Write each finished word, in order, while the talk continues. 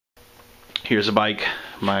here's a bike,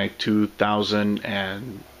 my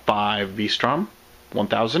 2005 V-strom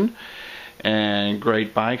 1000, and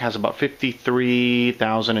great bike, has about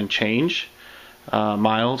 53,000 and change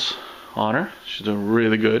miles on her. She's doing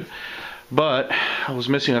really good, but I was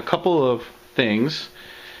missing a couple of things,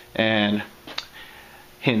 and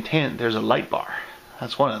hint hint, there's a light bar.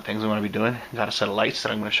 That's one of the things I'm going to be doing. Got a set of lights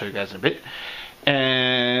that I'm going to show you guys in a bit.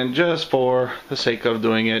 And just for the sake of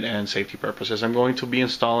doing it and safety purposes, I'm going to be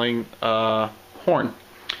installing a horn,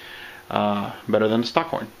 better than the stock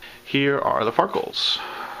horn. Here are the Farkles.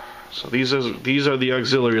 So these are the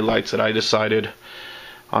auxiliary lights that I decided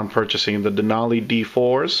on purchasing. The Denali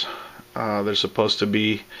D4s. They're supposed to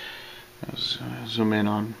be, zoom in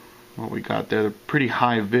on what we got there. They're pretty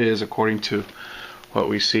high vis according to what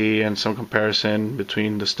we see, and some comparison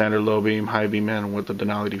between the standard low beam, high beam, and what the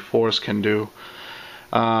Denali D4s can do.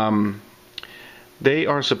 They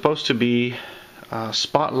are supposed to be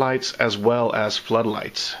spotlights as well as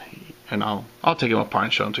floodlights, and I'll take them apart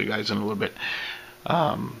and show them to you guys in a little bit.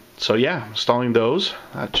 So yeah, installing those,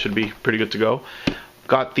 that should be pretty good to go.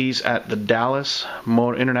 Got these at the Dallas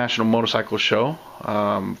International Motorcycle Show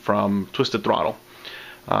from Twisted Throttle.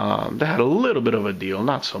 They had a little bit of a deal,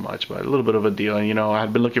 not so much, but a little bit of a deal. And you know, I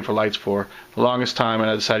had been looking for lights for the longest time, and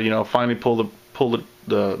I decided, you know, finally pull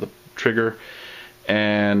the trigger.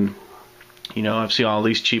 And you know, I've seen all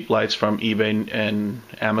these cheap lights from eBay and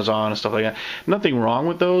Amazon and stuff like that. Nothing wrong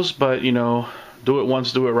with those, but you know, do it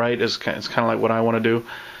once, do it right. It's kind of like what I want to do.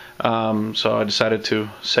 So I decided to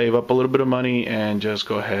save up a little bit of money and just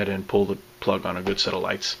go ahead and pull the plug on a good set of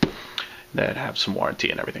lights that have some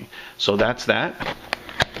warranty and everything. So that's that.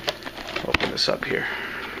 Open this up here.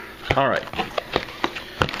 Alright,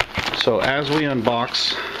 so as we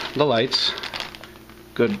unbox the lights,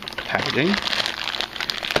 good packaging.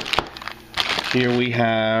 Here we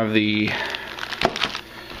have the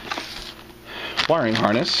wiring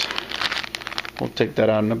harness. We'll take that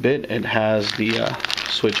out in a bit. It has the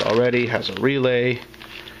switch already, has a relay,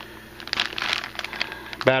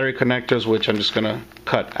 battery connectors, which I'm just going to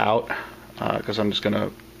cut out because I'm just going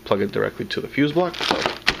to plug it directly to the fuse block. So,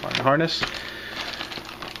 wiring harness.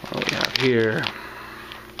 What we have here,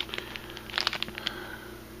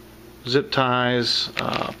 zip ties,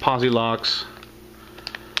 posi locks,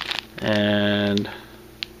 and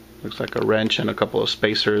looks like a wrench and a couple of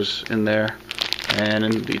spacers in there, and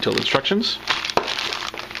in detailed instructions.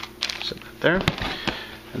 Set that there.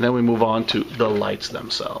 And then we move on to the lights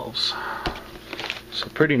themselves. So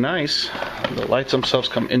pretty nice. The lights themselves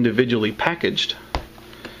come individually packaged.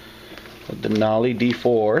 The Denali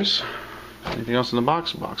D4s. Anything else in the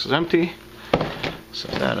box? The box is empty.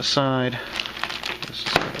 Set that aside. This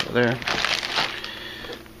is over there.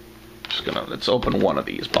 Let's open one of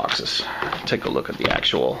these boxes. Take a look at the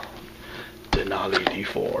actual Denali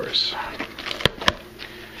D4s.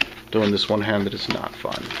 Doing this one-handed is not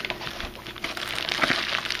fun.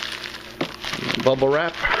 Bubble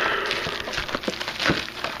wrap.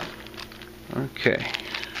 Okay.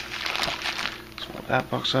 Let's move that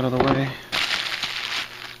box out of the way.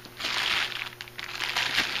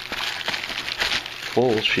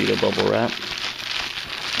 Full sheet of bubble wrap.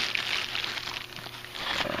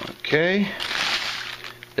 Okay.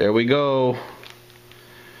 There we go.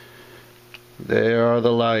 There are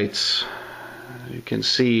the lights. You can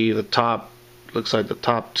see the top, looks like the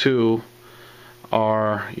top two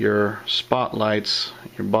are your spotlights.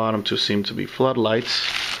 Your bottom two seem to be floodlights.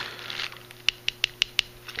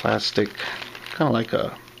 Plastic, kind of like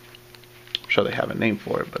a, I'm sure they have a name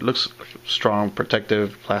for it, but it looks like a strong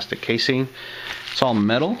protective plastic casing. It's all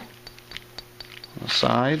metal. On the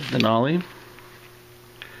side, Denali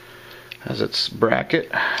has its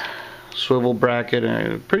bracket, swivel bracket,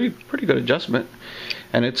 and a pretty good adjustment.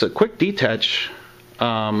 And it's a quick detach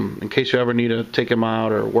in case you ever need to take them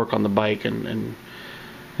out or work on the bike. And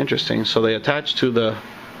interesting. So they attach to the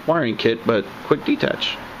wiring kit, but quick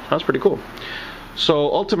detach. That's pretty cool.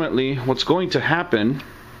 So ultimately, what's going to happen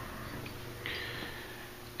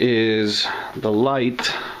is the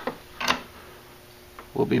light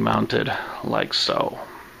will be mounted like so.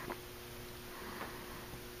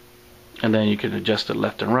 And then you can adjust it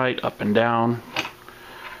left and right, up and down.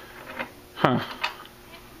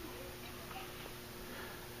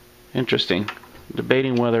 Interesting.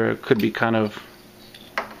 Debating whether it could be kind of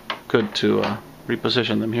good to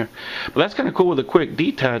reposition them here. But that's kind of cool with a quick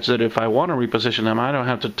detach, that if I want to reposition them, I don't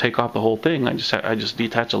have to take off the whole thing. I just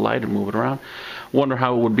detach a light and move it around. Wonder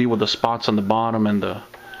how it would be with the spots on the bottom and the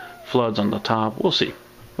floods on the top. We'll see.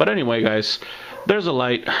 But anyway, guys, there's a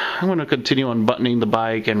light. I'm going to continue unbuttoning the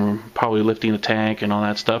bike and probably lifting the tank and all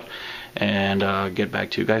that stuff, and get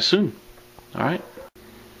back to you guys soon. Alright.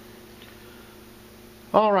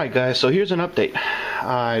 Alright guys, so here's an update.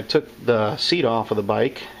 I took the seat off of the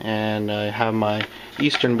bike and I have my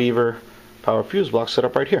Eastern Beaver power fuse block set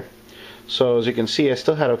up right here. So as you can see, I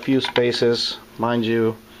still had a few spaces, mind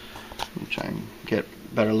you. Let me try and get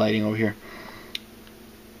better lighting over here.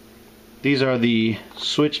 These are the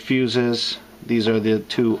switched fuses, these are the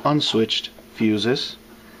two unswitched fuses.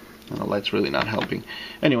 And the light's really not helping.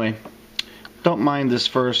 Anyway, don't mind this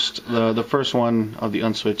first. The first one of the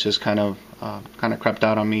unswitch is kind of crept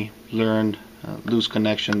out on me. Learned loose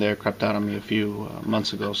connection there, crept out on me a few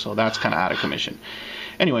months ago, so that's kind of out of commission.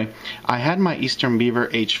 Anyway, I had my Eastern Beaver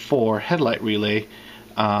H4 headlight relay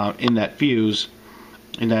in that fuse,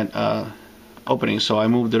 in that opening, so I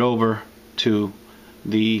moved it over to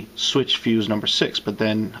the switch fuse number 6. But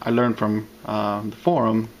then I learned from the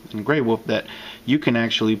forum in Grey Wolf that you can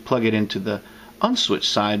actually plug it into the unswitched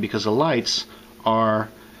side because the lights are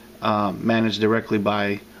managed directly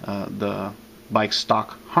by the bike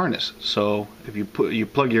stock harness. So if you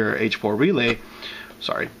plug your H4 relay,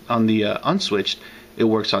 on the unswitched, it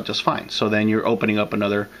works out just fine. So then you're opening up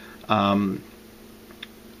another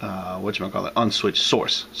unswitched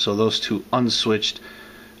source. So those two switched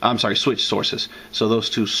sources. So those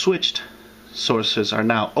two switched sources are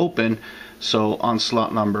now open. So on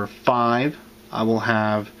slot number 5, I will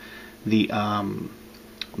have the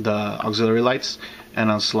auxiliary lights, and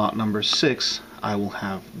on slot number 6, I will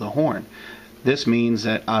have the horn. This means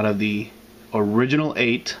that out of the original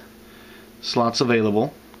 8 slots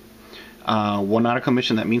available, 1 out of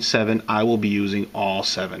commission, that means 7, I will be using all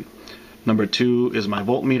 7. Number 2 is my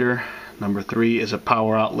voltmeter, number 3 is a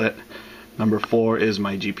power outlet, number 4 is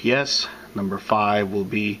my GPS, number 5 will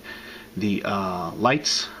be the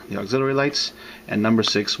lights, the auxiliary lights, and number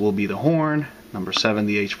 6 will be the horn, number 7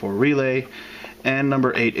 the H4 relay, and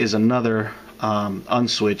number 8 is another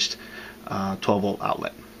unswitched 12 volt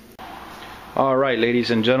outlet. Alright,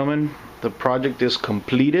 ladies and gentlemen, the project is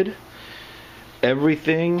completed.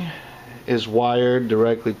 Everything is wired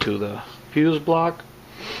directly to the fuse block.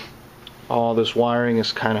 All this wiring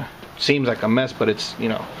is seems like a mess, but it's, you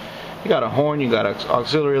got a horn, you got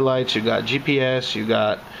auxiliary lights, you got GPS, you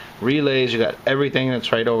got relays, you got everything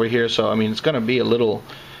that's right over here. So I mean, it's gonna be a little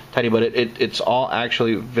tidy, but it's all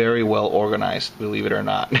actually very well organized, believe it or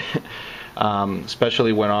not.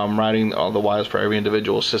 Especially when I'm routing all the wires for every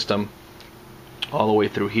individual system all the way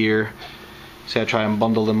through here. See, I try and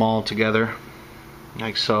bundle them all together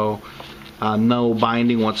like so. No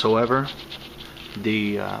binding whatsoever.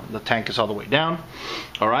 The tank is all the way down.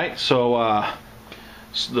 Alright, so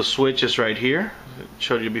the switch is right here. I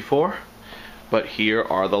showed you before. But here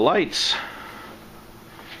are the lights.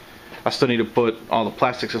 I still need to put all the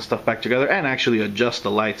plastics and stuff back together and actually adjust the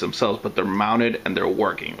lights themselves, but they're mounted and they're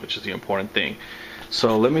working, which is the important thing.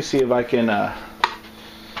 So let me see if I can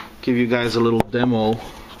give you guys a little demo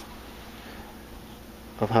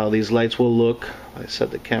of how these lights will look. I set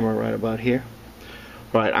the camera right about here.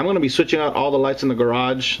 Right, I'm going to be switching out all the lights in the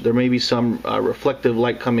garage. There may be some reflective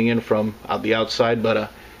light coming in from the outside,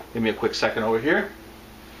 but give me a quick second over here.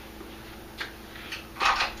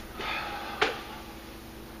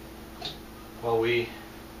 While we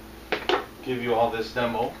give you all this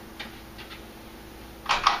demo.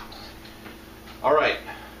 Alright.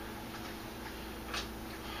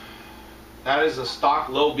 That is a stock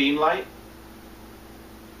low beam light.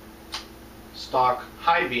 Stock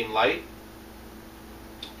high beam light.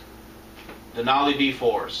 Denali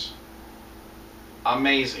D4s.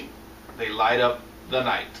 Amazing. They light up the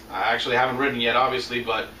night. I actually haven't ridden yet, obviously,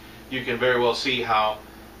 but you can very well see how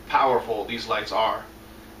powerful these lights are.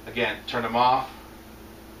 Again, turn them off.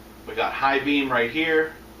 We got high beam right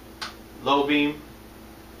here, low beam,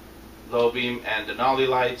 and Denali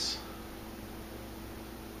lights,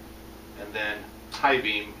 and then high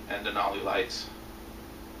beam and Denali lights.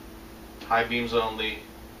 High beams only,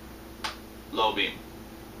 low beam.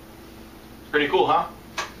 Pretty cool, huh?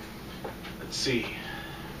 Let's see.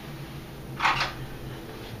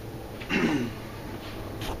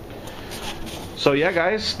 So yeah,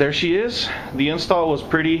 guys, there she is. The install was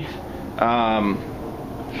pretty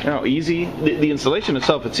easy. The installation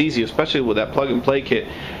itself, it's easy, especially with that plug and play kit.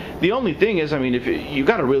 The only thing is, I mean, if you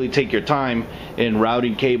got to really take your time in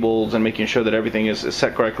routing cables and making sure that everything is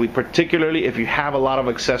set correctly, particularly if you have a lot of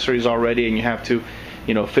accessories already and you have to,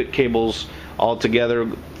 fit cables all together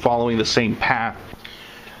following the same path.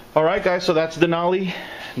 Alright guys, so that's Denali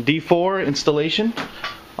D4 installation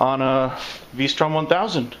on a V-strom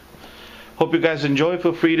 1000. Hope you guys enjoy.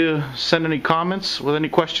 Feel free to send any comments with any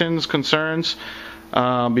questions, concerns.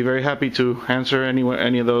 I'll be very happy to answer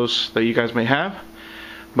any of those that you guys may have.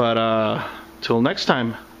 But till next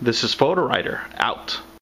time, this is Photo Rider out.